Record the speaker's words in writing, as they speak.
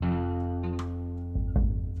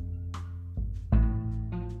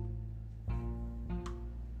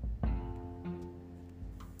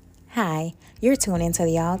Hi, you're tuned into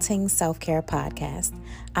the All Things Self-Care Podcast.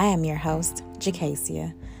 I am your host,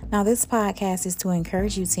 Jacasia. Now, this podcast is to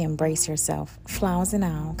encourage you to embrace yourself, flaws and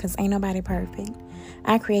all, because ain't nobody perfect.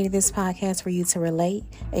 I created this podcast for you to relate,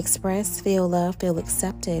 express, feel loved, feel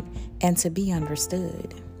accepted, and to be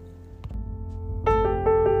understood.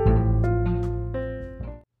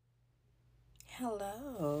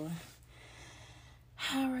 Hello.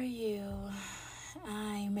 How are you?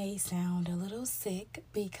 I may sound a little sick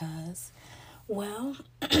because, well,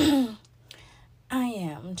 I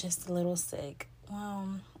am just a little sick.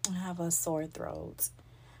 I have a sore throat.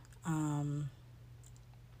 That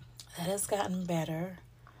has gotten better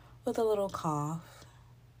with a little cough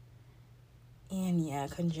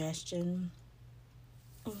and congestion.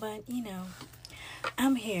 But,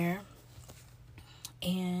 I'm here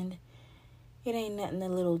and it ain't nothing a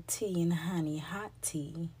little tea and honey, hot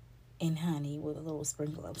tea and honey with a little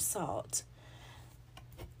sprinkle of salt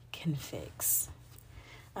can fix.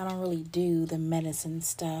 I don't really do the medicine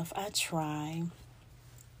stuff. I try,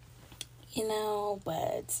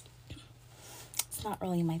 but it's not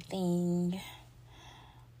really my thing,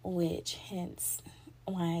 which hence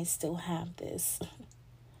why I still have this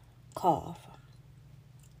cough.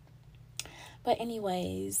 But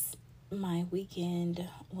anyways, my weekend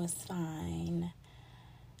was fine.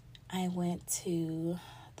 I went to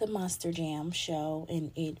the Monster Jam show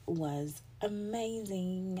and it was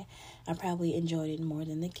amazing. I probably enjoyed it more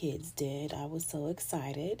than the kids did. I was so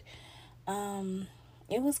excited.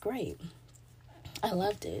 It was great. I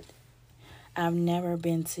loved it. I've never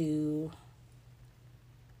been to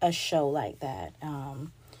a show like that.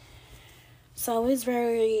 So it was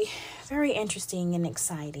very, very interesting and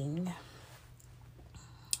exciting.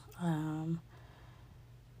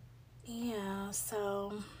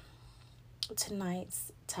 So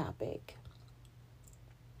tonight's topic.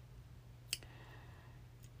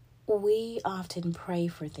 We often pray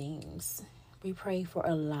for things. We pray for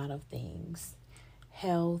a lot of things.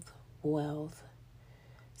 Health, wealth,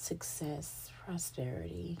 success,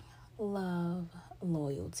 prosperity, love,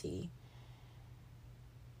 loyalty,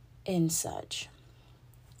 and such.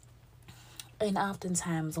 And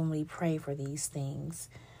oftentimes when we pray for these things,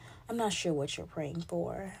 I'm not sure what you're praying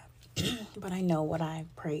for, but I know what I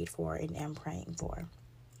prayed for and am praying for.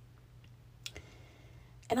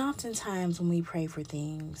 And oftentimes when we pray for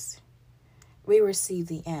things, we receive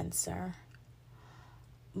the answer,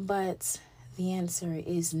 but the answer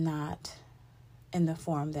is not in the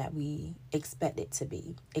form that we expected it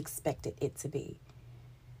to be.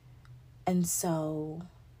 And so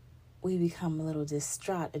we become a little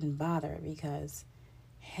distraught and bothered because,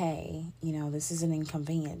 hey, this is an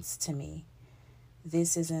inconvenience to me.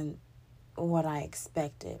 This isn't what I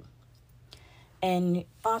expected. And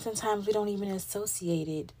oftentimes we don't even associate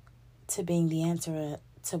it to being the answer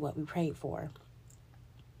to what we prayed for.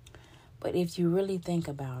 But if you really think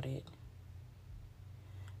about it,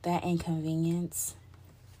 that inconvenience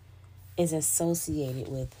is associated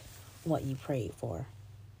with what you prayed for.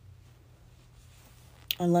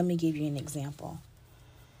 And let me give you an example.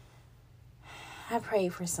 I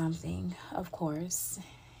prayed for something, of course,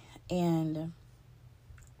 and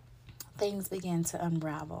things began to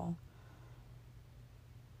unravel.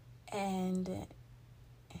 And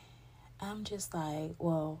I'm just like,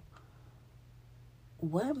 well,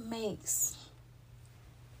 what makes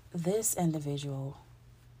this individual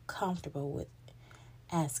comfortable with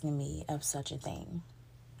asking me of such a thing?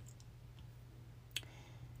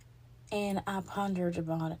 And I pondered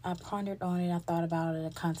on it. I thought about it. I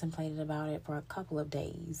contemplated about it for a couple of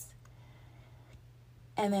days.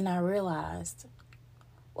 And then I realized,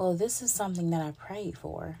 well, this is something that I prayed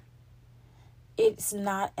for. It's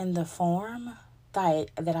not in the form that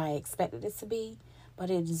I expected it to be, but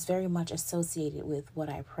it is very much associated with what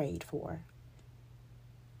I prayed for.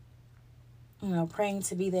 Praying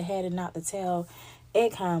to be the head and not the tail,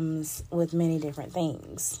 it comes with many different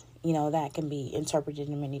things. That can be interpreted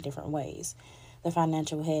in many different ways. The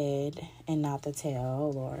financial head and not the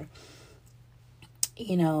tail, or,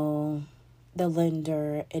 the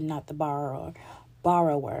lender and not the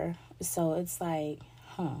borrower. So it's like,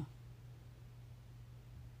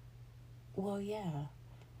 well, yeah,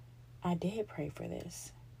 I did pray for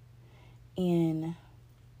this. And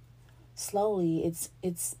slowly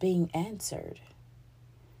it's being answered.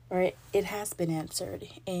 Or it has been answered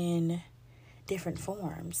in different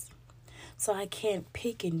forms. So I can't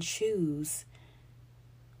pick and choose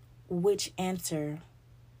which answer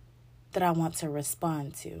that I want to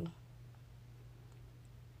respond to.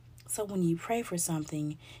 So when you pray for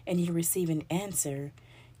something and you receive an answer,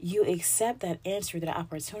 you accept that answer, that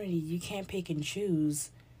opportunity. You can't pick and choose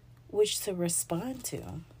which to respond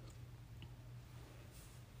to.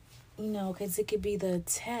 because it could be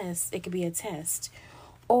it could be a test,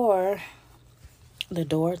 or the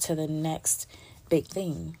door to the next big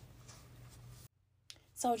thing.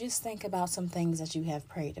 So just think about some things that you have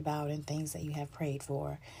prayed about and things that you have prayed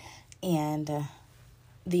for, and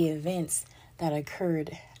the events that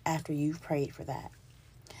occurred after you've prayed for that.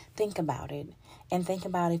 Think about it, and think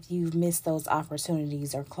about if you've missed those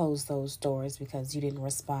opportunities or closed those doors because you didn't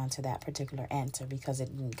respond to that particular answer because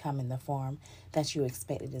it didn't come in the form that you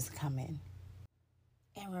expected it to come in.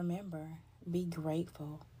 And remember, be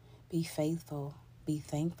grateful, be faithful, be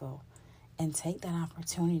thankful, and take that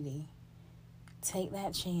opportunity. Take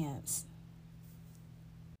that chance.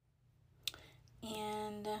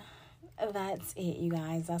 And that's it, you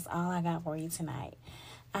guys. That's all I got for you tonight.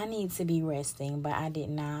 I need to be resting, but I did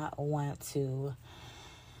not want to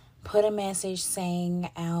put a message saying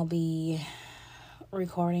I'll be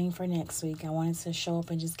recording for next week. I wanted to show up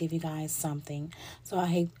and just give you guys something. So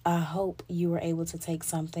I hope you were able to take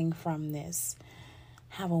something from this.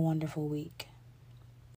 Have a wonderful week.